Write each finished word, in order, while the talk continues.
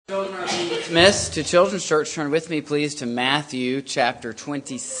dismissed to Children's Church, turn with me, please, to Matthew chapter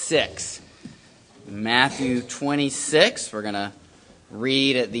 26. Matthew 26, we're going to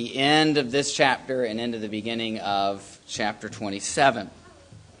read at the end of this chapter and into the beginning of chapter 27.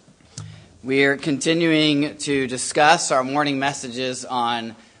 We're continuing to discuss our morning messages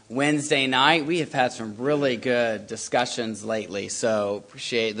on Wednesday night. We have had some really good discussions lately, so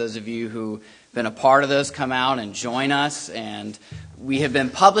appreciate those of you who've been a part of those come out and join us. And we have been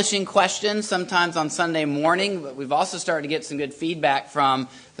publishing questions sometimes on Sunday morning, but we've also started to get some good feedback from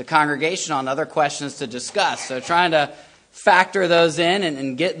the congregation on other questions to discuss. So trying to factor those in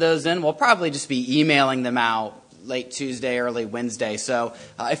and get those in. We'll probably just be emailing them out late Tuesday, early Wednesday. So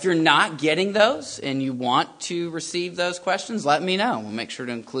if you're not getting those and you want to receive those questions, let me know. We'll make sure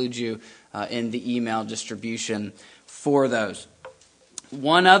to include you in the email distribution for those.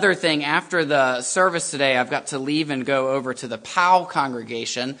 One other thing, after the service today, I've got to leave and go over to the Powell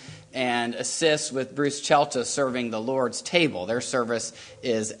congregation and assist with Bruce Chelta serving the Lord's table. Their service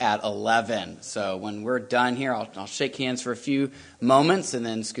is at 11. So when we're done here, I'll shake hands for a few moments and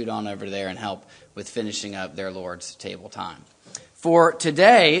then scoot on over there and help with finishing up their Lord's table time. For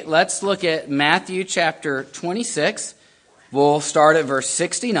today, let's look at Matthew chapter 26. We'll start at verse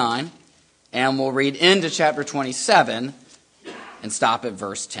 69 and we'll read into chapter 27 and stop at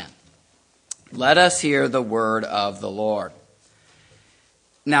verse 10. Let us hear the word of the Lord.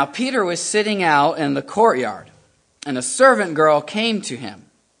 Now Peter was sitting out in the courtyard, and a servant girl came to him.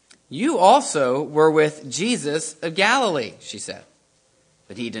 "You also were with Jesus of Galilee," she said.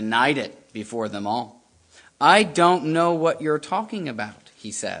 But he denied it before them all. "I don't know what you're talking about,"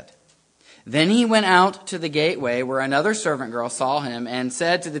 he said. Then he went out to the gateway where another servant girl saw him and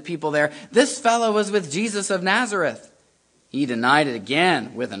said to the people there, "This fellow was with Jesus of Nazareth." He denied it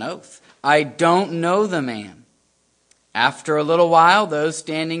again with an oath. "I don't know the man." After a little while, those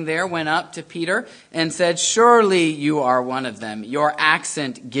standing there went up to Peter and said, "Surely you are one of them. Your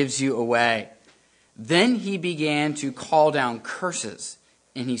accent gives you away." Then he began to call down curses,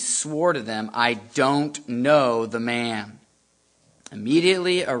 and he swore to them, "I don't know the man."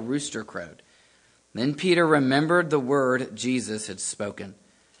 Immediately a rooster crowed. Then Peter remembered the word Jesus had spoken.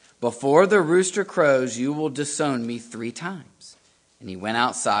 "Before the rooster crows, you will disown me 3 times." And he went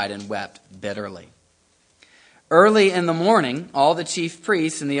outside and wept bitterly. Early in the morning, all the chief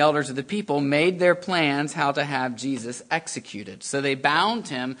priests and the elders of the people made their plans how to have Jesus executed. So they bound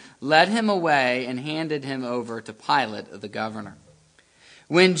him, led him away, and handed him over to Pilate, the governor.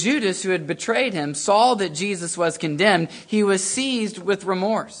 When Judas, who had betrayed him, saw that Jesus was condemned, he was seized with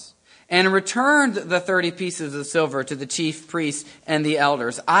remorse and returned the 30 pieces of silver to the chief priests and the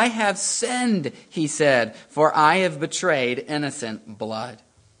elders. "I have sinned," he said, "for I have betrayed innocent blood."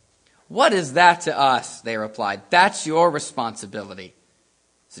 "What is that to us?" they replied. "That's your responsibility."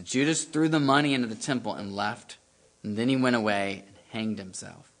 So Judas threw the money into the temple and left. And then he went away and hanged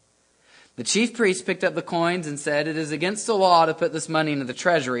himself. The chief priests picked up the coins and said, "It is against the law to put this money into the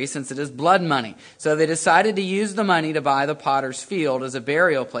treasury, since it is blood money." So they decided to use the money to buy the potter's field as a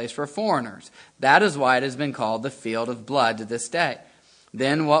burial place for foreigners. That is why it has been called the field of blood to this day.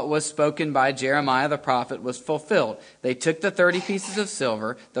 Then what was spoken by Jeremiah the prophet was fulfilled. They took the 30 pieces of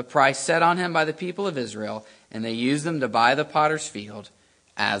silver, the price set on him by the people of Israel, and they used them to buy the potter's field,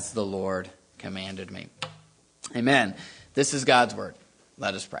 as the Lord commanded me. Amen. This is God's word.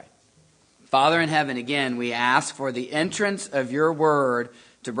 Let us pray. Father in heaven, again, we ask for the entrance of your word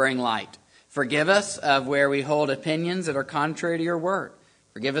to bring light. Forgive us of where we hold opinions that are contrary to your word.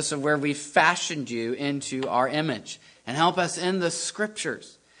 Forgive us of where we fashioned you into our image. And help us in the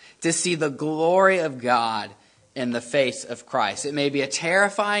scriptures to see the glory of God in the face of Christ. It may be a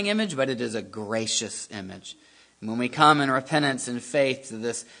terrifying image, but it is a gracious image. And when we come in repentance and faith to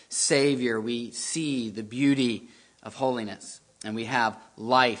this Savior, we see the beauty of holiness. And we have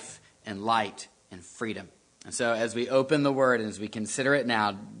life and light and freedom. And so as we open the word and as we consider it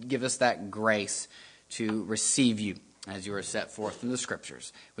now, give us that grace to receive you as you are set forth in the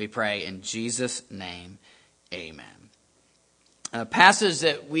scriptures. We pray in Jesus' name, amen. A passage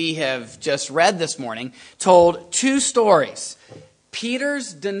that we have just read this morning told 2 stories: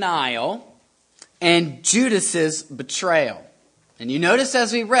 Peter's denial and Judas's betrayal. And you notice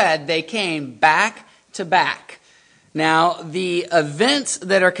as we read, they came back to back. Now, the events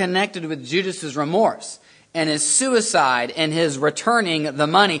that are connected with Judas's remorse and his suicide and his returning the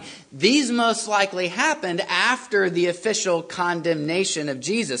money, these most likely happened after the official condemnation of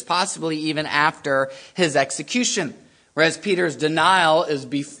Jesus, possibly even after his execution. Whereas Peter's denial is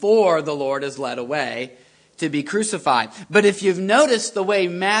before the Lord is led away to be crucified. But if you've noticed the way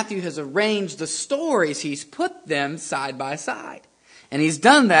Matthew has arranged the stories, he's put them side by side. And he's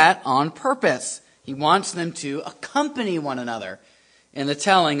done that on purpose. He wants them to accompany one another in the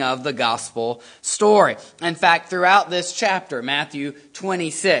telling of the gospel story. In fact, throughout this chapter, Matthew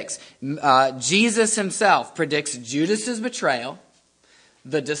 26, Jesus himself predicts Judas's betrayal,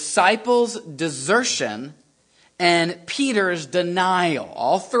 the disciples' desertion, and Peter's denial,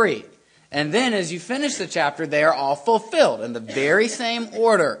 all three. And then as you finish the chapter, they are all fulfilled in the very same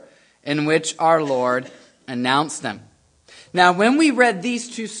order in which our Lord announced them. Now, when we read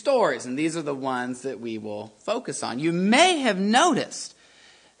these two stories, and these are the ones that we will focus on, you may have noticed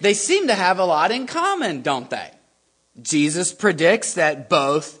they seem to have a lot in common, don't they? Jesus predicts that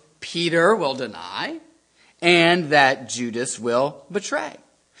both Peter will deny and that Judas will betray.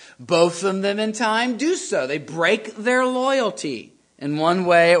 Both of them in time do so. They break their loyalty in one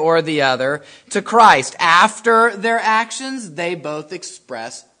way or the other to Christ. After their actions, they both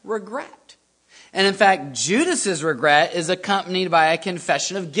express regret. And in fact, Judas's regret is accompanied by a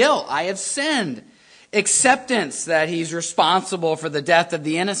confession of guilt. I have sinned. Acceptance that he's responsible for the death of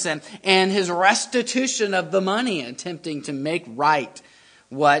the innocent, and his restitution of the money, attempting to make right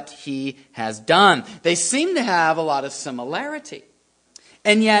what he has done. They seem to have a lot of similarity.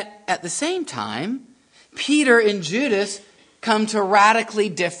 And yet, at the same time, Peter and Judas come to radically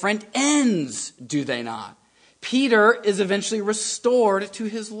different ends, do they not? Peter is eventually restored to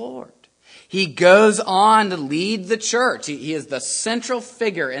his Lord. He goes on to lead the church. He is the central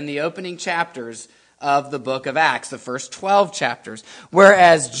figure in the opening chapters of the book of Acts, the first 12 chapters.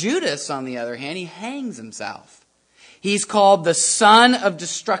 Whereas Judas, on the other hand, he hangs himself. He's called the son of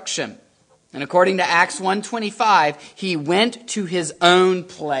destruction. And according to Acts 1:25, he went to his own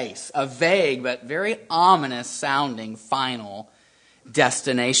place, a vague but very ominous sounding final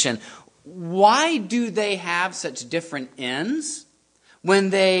destination. Why do they have such different ends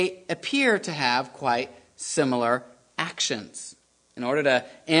when they appear to have quite similar actions? In order to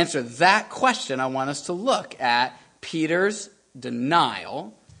answer that question, I want us to look at Peter's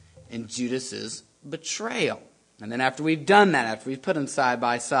denial and Judas's betrayal. And then after we've done that, after we've put them side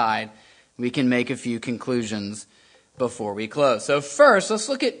by side, we can make a few conclusions before we close. So first, let's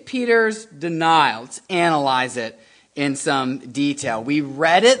look at Peter's denial. Let's analyze it in some detail. We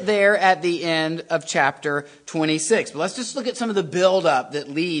read it there at the end of chapter 26. But let's just look at some of the buildup that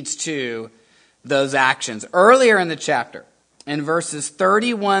leads to those actions. Earlier in the chapter, in verses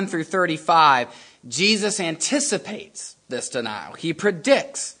 31 through 35, Jesus anticipates this denial. He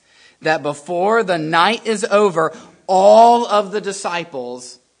predicts that before the night is over, all of the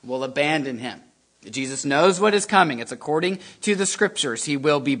disciples will abandon him. Jesus knows what is coming. It's according to the scriptures. He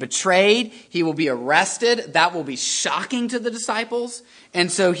will be betrayed. He will be arrested. That will be shocking to the disciples.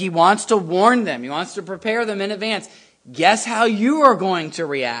 And so he wants to warn them. He wants to prepare them in advance. Guess how you are going to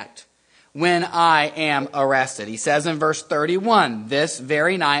react when I am arrested. He says in verse 31, this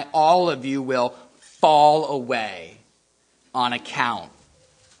very night all of you will fall away on account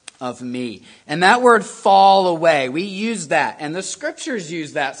of me. And that word fall away, we use that, and the scriptures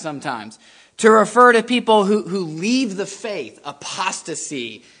use that sometimes, to refer to people who leave the faith,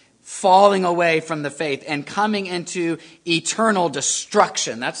 apostasy, falling away from the faith, and coming into eternal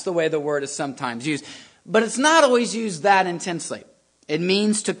destruction. That's the way the word is sometimes used. But it's not always used that intensely. It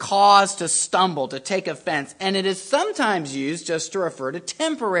means to cause, to stumble, to take offense. And it is sometimes used just to refer to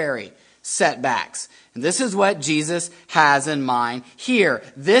temporary setbacks. And this is what Jesus has in mind here.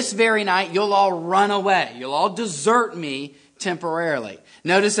 This very night, you'll all run away. You'll all desert me temporarily.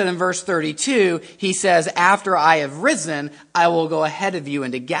 Notice that in verse 32, he says, after I have risen, I will go ahead of you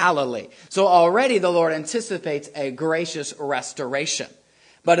into Galilee. So already the Lord anticipates a gracious restoration.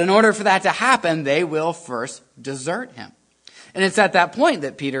 But in order for that to happen, they will first desert him. And it's at that point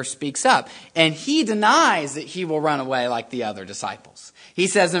that Peter speaks up. And he denies that he will run away like the other disciples. He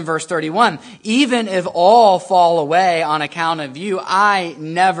says in verse 31, even if all fall away on account of you, I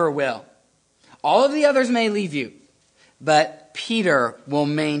never will. All of the others may leave you, but Peter will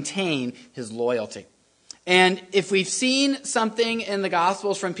maintain his loyalty. And if we've seen something in the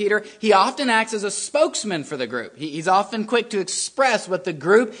Gospels from Peter, he often acts as a spokesman for the group. He's often quick to express what the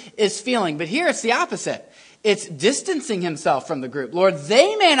group is feeling. But here it's the opposite. It's distancing himself from the group. Lord,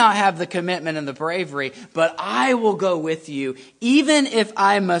 they may not have the commitment and the bravery, but I will go with you, even if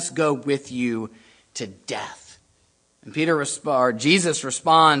I must go with you to death. And Jesus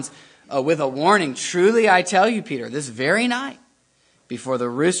responds with a warning. Truly I tell you, Peter, this very night, before the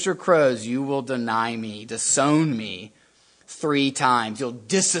rooster crows, you will deny me, disown me 3 times. You'll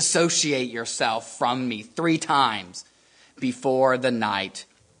disassociate yourself from me 3 times before the night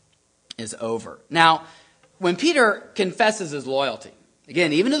is over. Now, when Peter confesses his loyalty,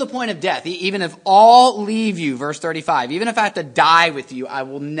 Again, even to the point of death, even if all leave you, verse 35, even if I have to die with you, I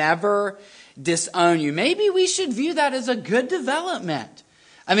will never disown you. Maybe we should view that as a good development.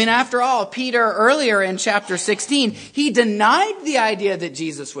 I mean, after all, Peter earlier in chapter 16, he denied the idea that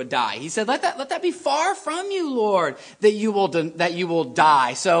Jesus would die. He said, let that be far from you, Lord, that you will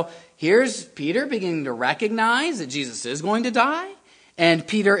die. So here's Peter beginning to recognize that Jesus is going to die. And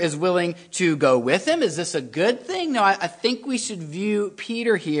Peter is willing to go with him. Is this a good thing? No, I think we should view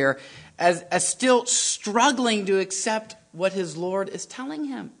Peter here as still struggling to accept what his Lord is telling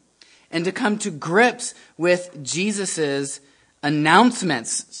him and to come to grips with Jesus's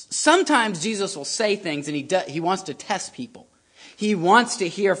announcements. Sometimes Jesus will say things and he wants to test people. He wants to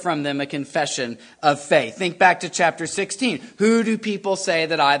hear from them a confession of faith. Think back to chapter 16. Who do people say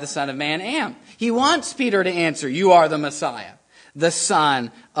that I, the Son of Man, am? He wants Peter to answer, you are the Messiah, the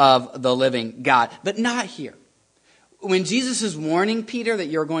Son of the living God. But not here. When Jesus is warning Peter that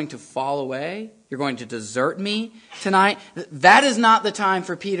you're going to fall away, you're going to desert me tonight, that is not the time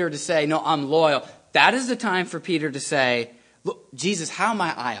for Peter to say, no, I'm loyal. That is the time for Peter to say, look, Jesus, how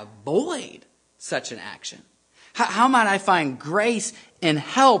might I avoid such an action? How might I find grace and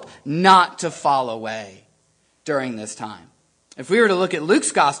help not to fall away during this time? If we were to look at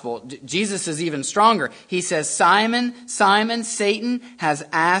Luke's gospel, Jesus is even stronger. He says, Simon, Simon, Satan has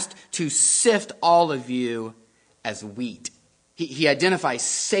asked to sift all of you as wheat. He identifies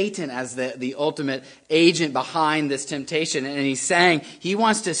Satan as the ultimate agent behind this temptation. And he's saying he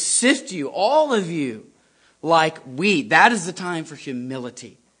wants to sift you, all of you, like wheat. That is the time for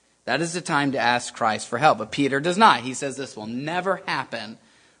humility. That is the time to ask Christ for help. But Peter does not. He says this will never happen,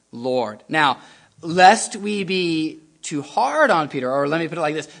 Lord. Now, lest we be too hard on Peter, or let me put it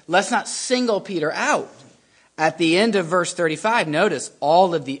like this, let's not single Peter out. At the end of verse 35, notice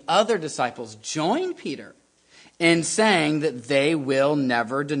all of the other disciples join Peter in saying that they will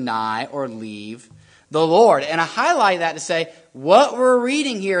never deny or leave the Lord. And I highlight that to say, what we're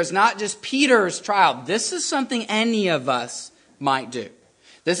reading here is not just Peter's trial. This is something any of us might do.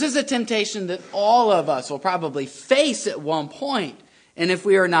 This is a temptation that all of us will probably face at one point. And if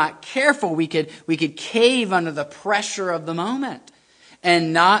we are not careful, we could cave under the pressure of the moment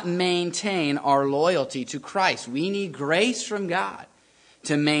and not maintain our loyalty to Christ. We need grace from God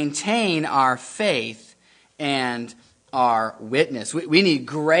to maintain our faith and our witness. We need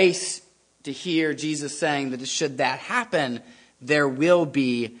grace to hear Jesus saying that should that happen, there will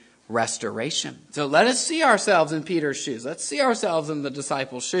be restoration. So let us see ourselves in Peter's shoes. Let's see ourselves in the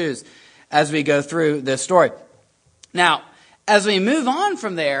disciples' shoes as we go through this story. Now, as we move on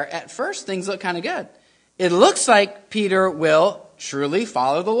from there, at first things look kind of good. It looks like Peter will truly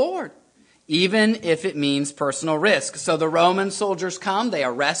follow the Lord, even if it means personal risk. So the Roman soldiers come, they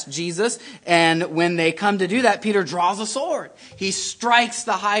arrest Jesus, and when they come to do that, Peter draws a sword. He strikes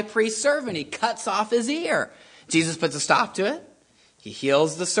the high priest's servant. He cuts off his ear. Jesus puts a stop to it. He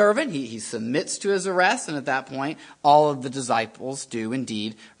heals the servant. He submits to his arrest, and at that point, all of the disciples do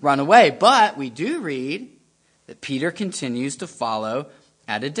indeed run away. But we do read that Peter continues to follow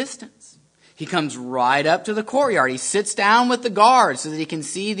at a distance. He comes right up to the courtyard. He sits down with the guards so that he can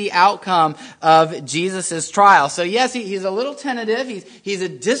see the outcome of Jesus' trial. So yes, he's a little tentative. He's a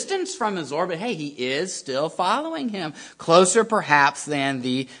distance from his Lord, but hey, he is still following him, closer perhaps than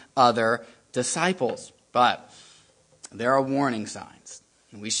the other disciples. But there are warning signs.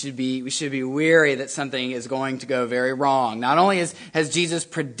 We should be wary that something is going to go very wrong. Not only has Jesus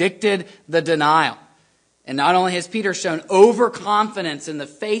predicted the denial, and not only has Peter shown overconfidence in the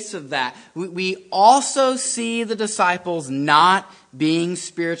face of that, we also see the disciples not being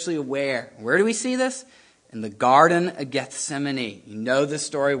spiritually aware. Where do we see this? In the Garden of Gethsemane. You know this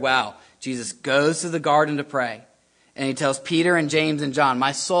story well. Jesus goes to the garden to pray. And he tells Peter and James and John,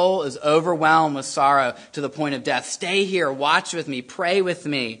 my soul is overwhelmed with sorrow to the point of death. Stay here, watch with me, pray with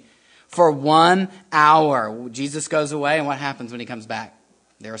me for 1 hour. Jesus goes away, and what happens when he comes back?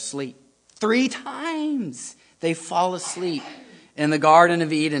 They're asleep. 3 times they fall asleep in the Garden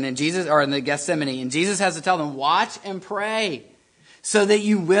of Eden and Jesus, or in the Gethsemane. And Jesus has to tell them, watch and pray so that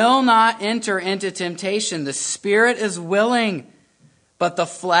you will not enter into temptation. The spirit is willing, but the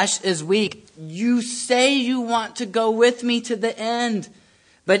flesh is weak. You say you want to go with me to the end.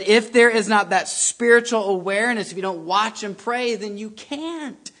 But if there is not that spiritual awareness, if you don't watch and pray, then you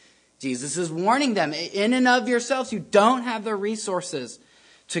can't. Jesus is warning them. In and of yourselves, you don't have the resources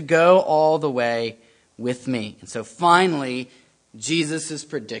to go all the way with me. And so finally, Jesus'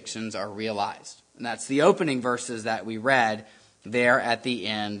 predictions are realized. And that's the opening verses that we read there at the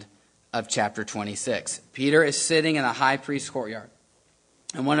end of chapter 26. Peter is sitting in the high priest's courtyard.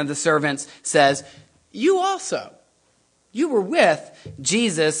 And one of the servants says, you also You were with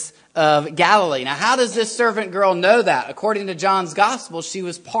Jesus of Galilee. Now, how does this servant girl know that? According to John's gospel, she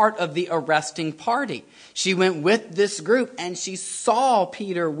was part of the arresting party. She went with this group and she saw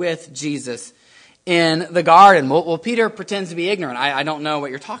Peter with Jesus in the garden. Well, Peter pretends to be ignorant. I don't know what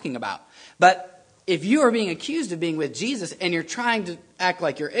you're talking about. But if you are being accused of being with Jesus and you're trying to act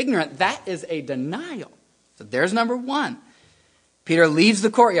like you're ignorant, that is a denial. So there's number one. Peter leaves the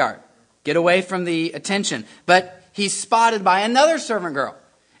courtyard. Get away from the attention. But he's spotted by another servant girl.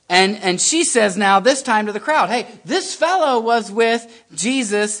 And she says now, this time to the crowd, hey, this fellow was with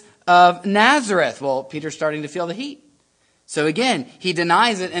Jesus of Nazareth. Well, Peter's starting to feel the heat. So again, he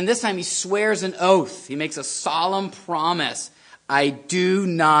denies it, and this time he swears an oath. He makes a solemn promise. I do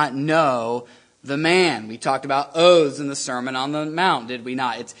not know the man. We talked about oaths in the Sermon on the Mount, did we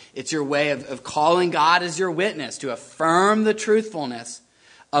not? It's your way of calling God as your witness to affirm the truthfulness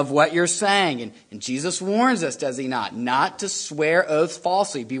of what you're saying. And Jesus warns us, does he not? Not to swear oaths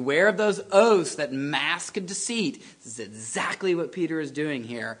falsely. Beware of those oaths that mask deceit. This is exactly what Peter is doing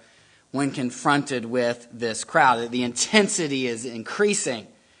here when confronted with this crowd. The intensity is increasing.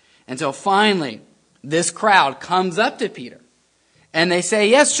 Until finally, this crowd comes up to Peter. And they say,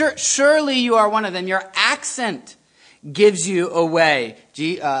 yes, surely you are one of them. Your accent gives you away.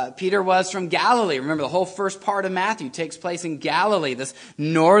 Peter was from Galilee. Remember, the whole first part of Matthew takes place in Galilee, this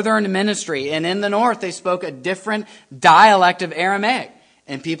northern ministry. And in the north, they spoke a different dialect of Aramaic.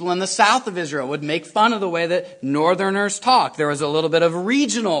 And people in the south of Israel would make fun of the way that northerners talk. There was a little bit of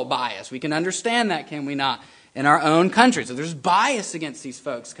regional bias. We can understand that, can we not, in our own country. So there's bias against these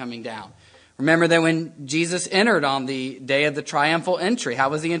folks coming down. Remember that when Jesus entered on the day of the triumphal entry, how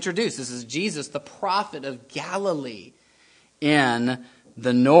was he introduced? This is Jesus, the prophet of Galilee in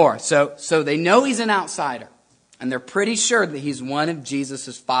the north. So they know he's an outsider, and they're pretty sure that he's one of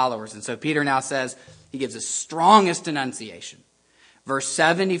Jesus' followers. And so Peter now says, he gives his strongest denunciation. Verse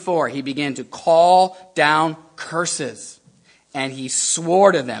 74, he began to call down curses, and he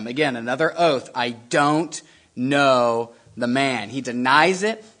swore to them. Again, another oath, I don't know the man. He denies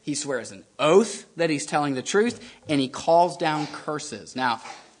it. He swears an oath that he's telling the truth, and he calls down curses. Now,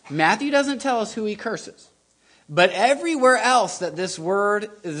 Matthew doesn't tell us who he curses, but everywhere else that this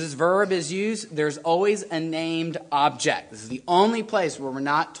verb is used, there's always a named object. This is the only place where we're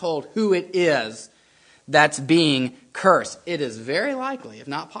not told who it is that's being cursed. It is very likely, if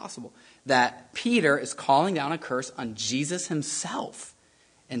not possible, that Peter is calling down a curse on Jesus himself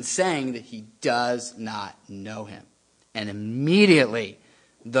and saying that he does not know him. And immediately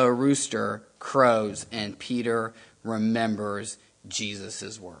the rooster crows and Peter remembers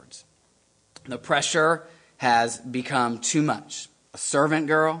Jesus' words. The pressure has become too much. A servant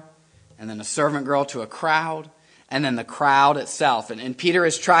girl, and then a servant girl to a crowd, and then the crowd itself. And Peter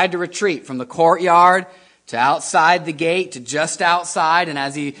has tried to retreat from the courtyard to outside the gate to just outside. And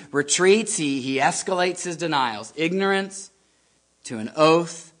as he retreats, he escalates his denials. Ignorance to an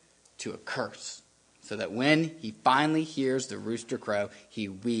oath to a curse. So that when he finally hears the rooster crow, he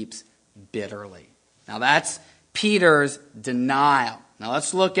weeps bitterly. Now that's Peter's denial. Now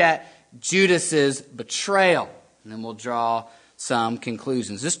let's look at Judas's betrayal. And then we'll draw some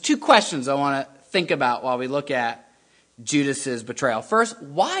conclusions. There's two questions I want to think about while we look at Judas's betrayal. First,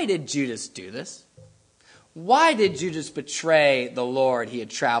 why did Judas do this? Why did Judas betray the Lord he had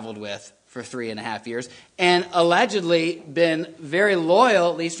traveled with for 3.5 years and allegedly been very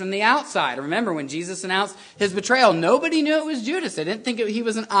loyal, at least from the outside? Remember, when Jesus announced his betrayal, nobody knew it was Judas. They didn't think he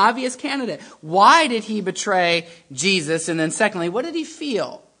was an obvious candidate. Why did he betray Jesus? And then secondly, what did he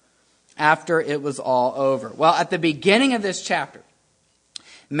feel after it was all over? Well, at the beginning of this chapter,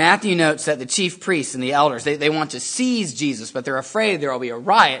 Matthew notes that the chief priests and the elders, they want to seize Jesus, but they're afraid there will be a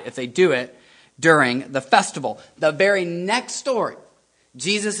riot if they do it during the festival. The very next story,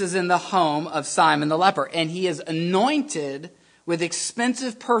 Jesus is in the home of Simon the leper, and he is anointed with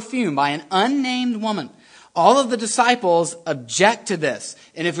expensive perfume by an unnamed woman. All of the disciples object to this.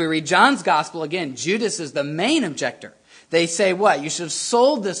 And if we read John's gospel, again, Judas is the main objector. They say, what? You should have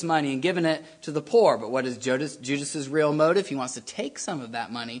sold this money and given it to the poor. But what is Judas's real motive? He wants to take some of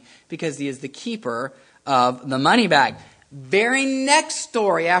that money because he is the keeper of the money bag. Very next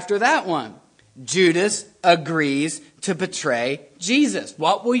story after that one, Judas agrees to betray Jesus.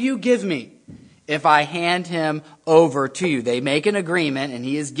 What will you give me if I hand him over to you? They make an agreement, and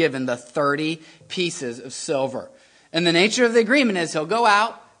he is given the 30 pieces of silver. And the nature of the agreement is he'll go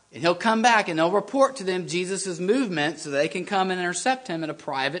out, and he'll come back, and they'll report to them Jesus' movement so they can come and intercept him at a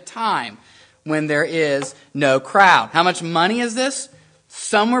private time when there is no crowd. How much money is this?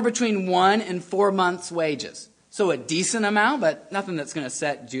 Somewhere between 1 and 4 months' wages. So a decent amount, but nothing that's going to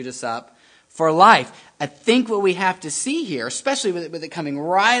set Judas up for life. I think what we have to see here, especially with it coming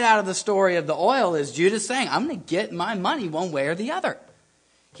right out of the story of the oil, is Judas saying, I'm going to get my money one way or the other.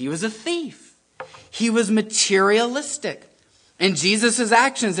 He was a thief. He was materialistic. And Jesus'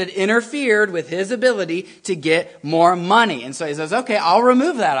 actions had interfered with his ability to get more money. And so he says, okay, I'll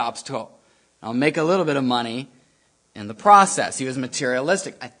remove that obstacle. I'll make a little bit of money in the process. He was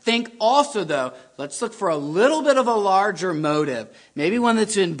materialistic. I think also, though, let's look for a little bit of a larger motive. Maybe one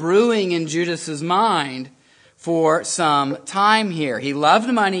that's been brewing in Judas's mind for some time here. He loved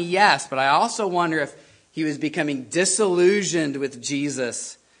money, yes, but I also wonder if he was becoming disillusioned with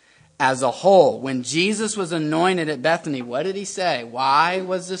Jesus as a whole. When Jesus was anointed at Bethany, what did he say? Why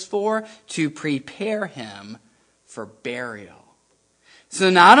was this for? To prepare him for burial. So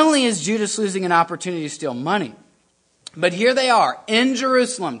not only is Judas losing an opportunity to steal money, but here they are in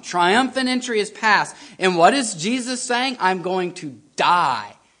Jerusalem. Triumphant entry is past. And what is Jesus saying? I'm going to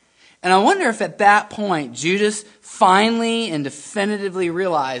die. And I wonder if at that point Judas finally and definitively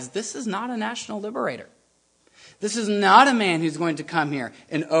realized this is not a national liberator. This is not a man who's going to come here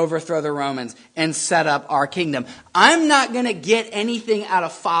and overthrow the Romans and set up our kingdom. I'm not going to get anything out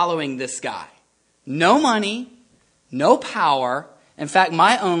of following this guy. No money, no power. In fact,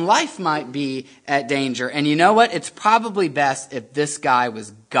 my own life might be at danger. And you know what? It's probably best if this guy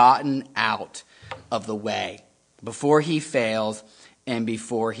was gotten out of the way before he fails and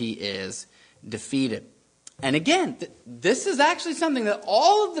before he is defeated. And again, this is actually something that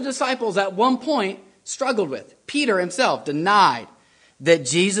all of the disciples at one point struggled with. Peter himself denied that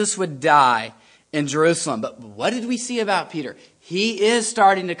Jesus would die in Jerusalem. But what did we see about Peter? He is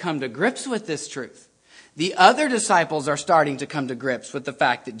starting to come to grips with this truth. The other disciples are starting to come to grips with the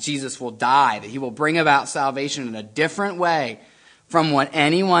fact that Jesus will die, that he will bring about salvation in a different way from what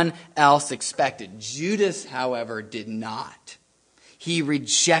anyone else expected. Judas, however, did not. He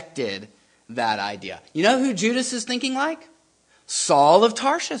rejected that idea. You know who Judas is thinking like? Saul of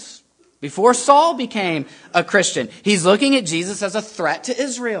Tarsus. Before Saul became a Christian, he's looking at Jesus as a threat to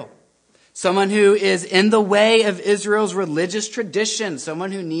Israel. Someone who is in the way of Israel's religious tradition.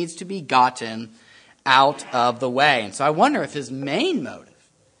 Someone who needs to be gotten out of the way. And so I wonder if his main motive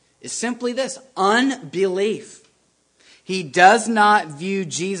is simply this: unbelief. He does not view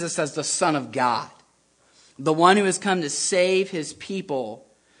Jesus as the Son of God, the one who has come to save his people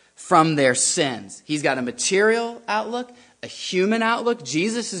from their sins. He's got a material outlook, a human outlook.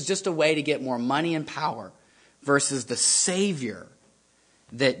 Jesus is just a way to get more money and power versus the Savior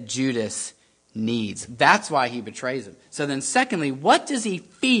that Judas needs. That's why he betrays him. So then secondly, what does he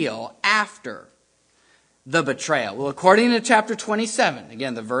feel after the betrayal? Well, according to chapter 27,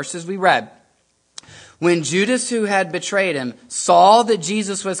 again, the verses we read, when Judas, who had betrayed him, saw that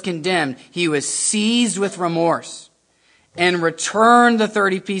Jesus was condemned, he was seized with remorse and returned the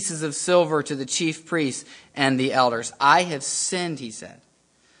 30 pieces of silver to the chief priests and the elders. I have sinned, he said,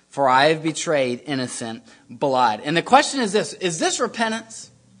 for I have betrayed innocent blood. And the question is this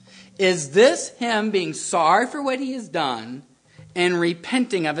repentance? Is this him being sorry for what he has done and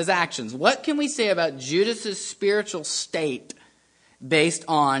repenting of his actions? What can we say about Judas's spiritual state based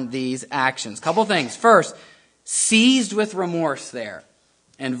on these actions? Couple things. First, seized with remorse there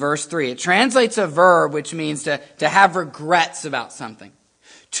in verse 3. It translates a verb which means to have regrets about something.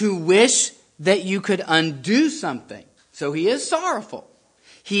 To wish that you could undo something. So he is sorrowful.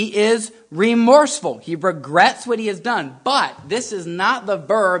 He is remorseful. He regrets what he has done. But this is not the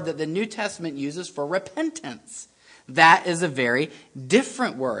verb that the New Testament uses for repentance. That is a very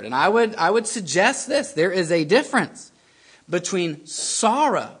different word. And I would suggest this. There is a difference between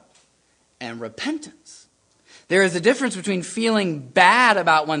sorrow and repentance. There is a difference between feeling bad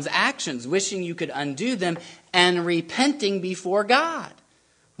about one's actions, wishing you could undo them, and repenting before God.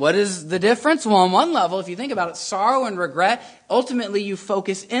 What is the difference? Well, on one level, if you think about it, sorrow and regret, ultimately you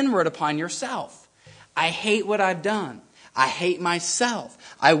focus inward upon yourself. I hate what I've done. I hate myself.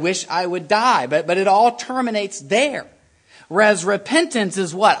 I wish I would die. But it all terminates there. Whereas repentance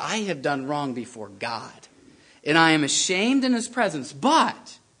is what? I have done wrong before God. And I am ashamed in his presence.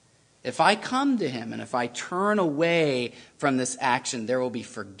 But if I come to him and if I turn away from this action, there will be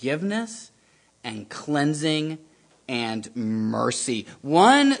forgiveness and cleansing and mercy.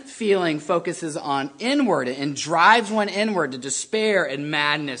 One feeling focuses on inward and drives one inward to despair and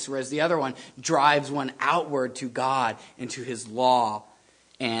madness, whereas the other one drives one outward to God and to his law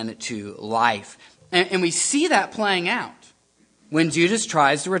and to life. And we see that playing out when Judas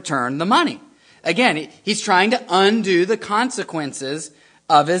tries to return the money. Again, he's trying to undo the consequences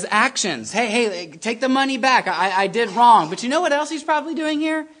of his actions. Hey, take the money back. I did wrong. But you know what else he's probably doing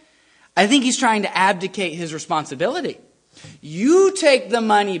here? I think he's trying to abdicate his responsibility. You take the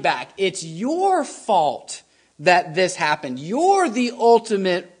money back. It's your fault that this happened. You're the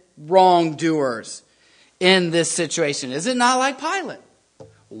ultimate wrongdoers in this situation. Is it not like Pilate?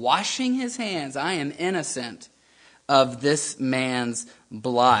 Washing his hands, I am innocent of this man's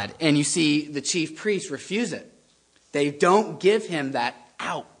blood. And you see, the chief priests refuse it. They don't give him that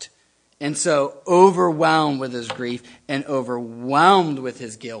out. And so, overwhelmed with his grief and overwhelmed with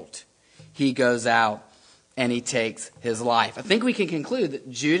his guilt, he goes out and he takes his life. I think we can conclude that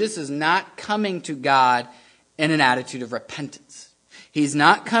Judas is not coming to God in an attitude of repentance. He's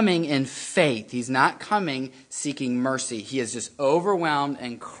not coming in faith. He's not coming seeking mercy. He is just overwhelmed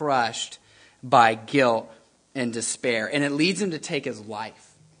and crushed by guilt and despair. And it leads him to take his life.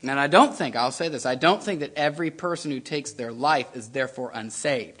 And I'll say this, I don't think that every person who takes their life is therefore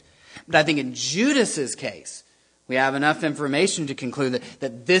unsaved. But I think in Judas's case, we have enough information to conclude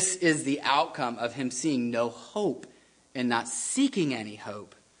that this is the outcome of him seeing no hope and not seeking any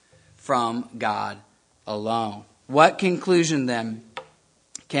hope from God alone. What conclusion then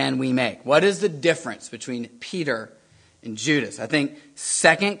can we make? What is the difference between Peter and Judas? I think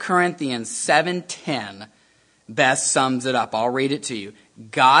 2 Corinthians 7:10 best sums it up. I'll read it to you.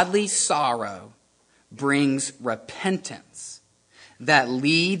 Godly sorrow brings repentance that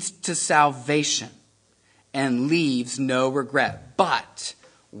leads to salvation and leaves no regret. But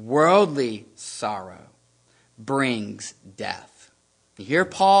worldly sorrow brings death. You hear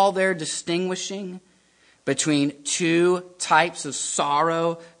Paul there distinguishing between two types of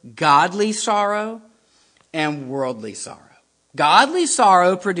sorrow, godly sorrow and worldly sorrow. Godly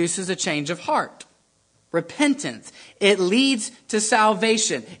sorrow produces a change of heart, repentance. It leads to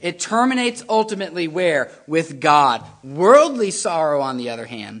salvation. It terminates ultimately where? With God. Worldly sorrow, on the other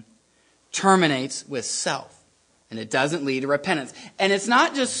hand, terminates with self. And it doesn't lead to repentance. And it's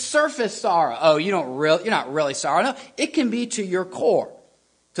not just surface sorrow. Oh, you're not really sorry. No, it can be to your core.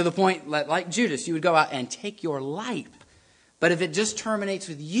 To the point, like Judas, you would go out and take your life. But if it just terminates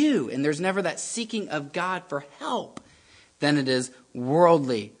with you and there's never that seeking of God for help, then it is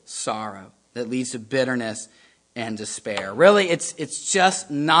worldly sorrow that leads to bitterness and despair. Really, it's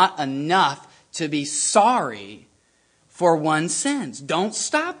just not enough to be sorry for one's sins. Don't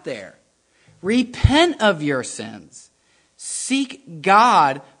stop there. Repent of your sins. Seek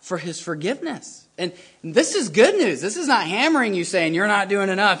God for his forgiveness. And this is good news. This is not hammering you saying you're not doing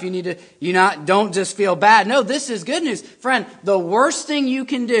enough. Don't just feel bad. No, this is good news. Friend, the worst thing you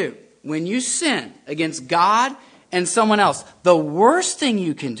can do when you sin against God and someone else, the worst thing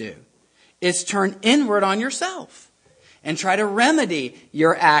you can do is turn inward on yourself and try to remedy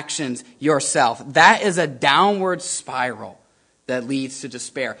your actions yourself. That is a downward spiral that leads to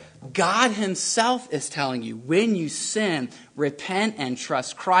despair. God himself is telling you, when you sin, repent and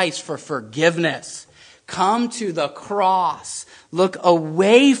trust Christ for forgiveness. Come to the cross. Look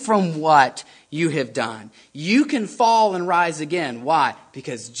away from what you have done. You can fall and rise again. Why?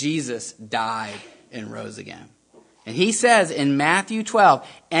 Because Jesus died and rose again. And he says in Matthew 12,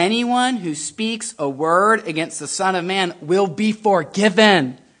 anyone who speaks a word against the Son of Man will be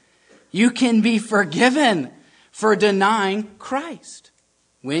forgiven. You can be forgiven for denying Christ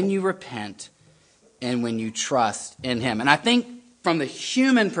when you repent and when you trust in him. And I think from the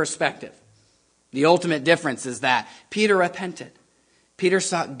human perspective, the ultimate difference is that Peter repented. Peter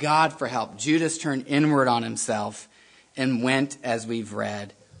sought God for help. Judas turned inward on himself and went, as we've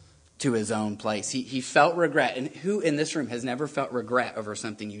read, to his own place. He felt regret. And who in this room has never felt regret over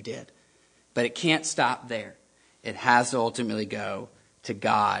something you did? But it can't stop there. It has to ultimately go to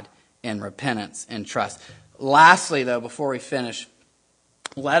God in repentance and trust. Lastly, though, before we finish,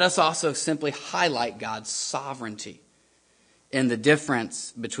 let us also simply highlight God's sovereignty in the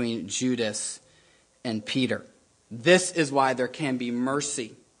difference between Judas and Peter. This is why there can be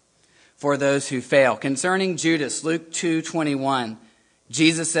mercy for those who fail. Concerning Judas, Luke 2:21,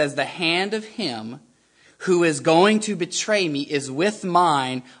 Jesus says, the hand of him who is going to betray me is with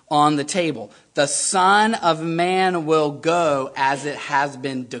mine on the table. The Son of Man will go as it has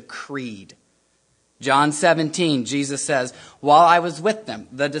been decreed. John 17, Jesus says, while I was with them,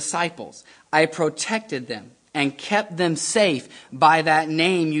 the disciples, I protected them and kept them safe by that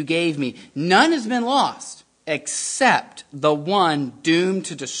name you gave me. None has been lost except the one doomed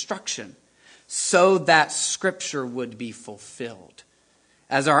to destruction, so that Scripture would be fulfilled.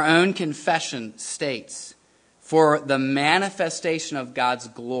 As our own confession states, for the manifestation of God's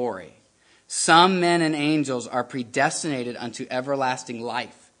glory, some men and angels are predestinated unto everlasting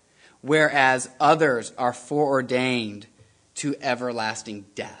life, whereas others are foreordained to everlasting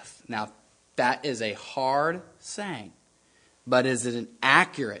death. Now, that is a hard saying, but it is an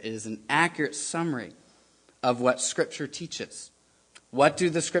accurate summary of what Scripture teaches. What do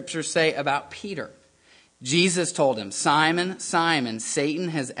the Scriptures say about Peter? Jesus told him, Simon, Simon, Satan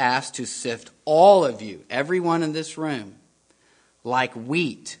has asked to sift all of you, everyone in this room, like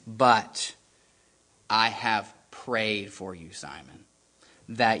wheat, but I have prayed for you, Simon,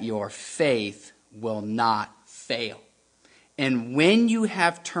 that your faith will not fail. And when you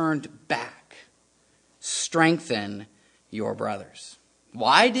have turned back, strengthen your brothers.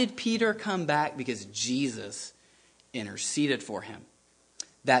 Why did Peter come back? Because Jesus interceded for him.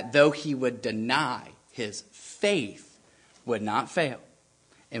 That though he would deny, his faith would not fail.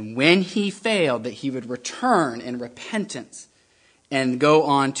 And when he failed, that he would return in repentance and go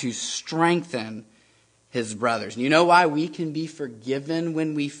on to strengthen his brothers. And you know why we can be forgiven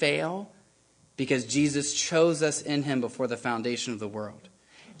when we fail? Because Jesus chose us in him before the foundation of the world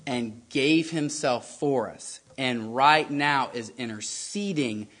and gave himself for us. And right now is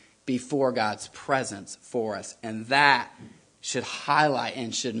interceding before God's presence for us. And that should highlight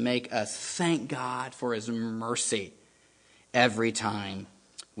and should make us thank God for his mercy every time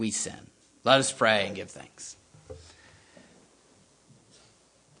we sin. Let us pray and give thanks.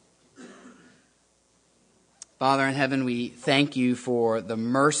 Father in heaven, we thank you for the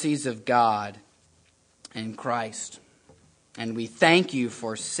mercies of God in Christ. And we thank you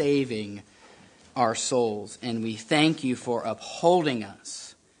for saving our souls. And we thank you for upholding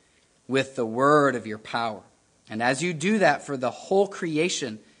us with the word of your power. And as you do that for the whole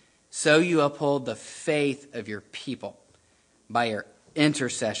creation, so you uphold the faith of your people by your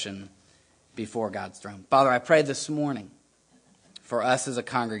intercession before God's throne. Father, I pray this morning for us as a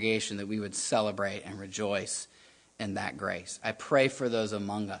congregation that we would celebrate and rejoice in that grace. I pray for those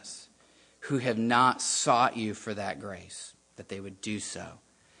among us who have not sought you for that grace, that they would do so,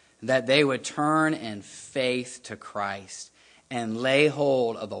 that they would turn in faith to Christ and lay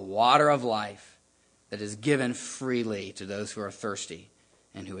hold of the water of life that is given freely to those who are thirsty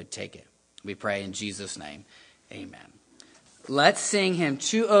and who would take it. We pray in Jesus' name. Amen. Let's sing hymn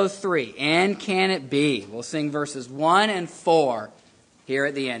 203, And Can It Be? We'll sing verses 1 and 4 here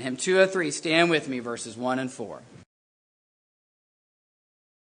at the end. Hymn 203, stand with me, verses 1 and 4.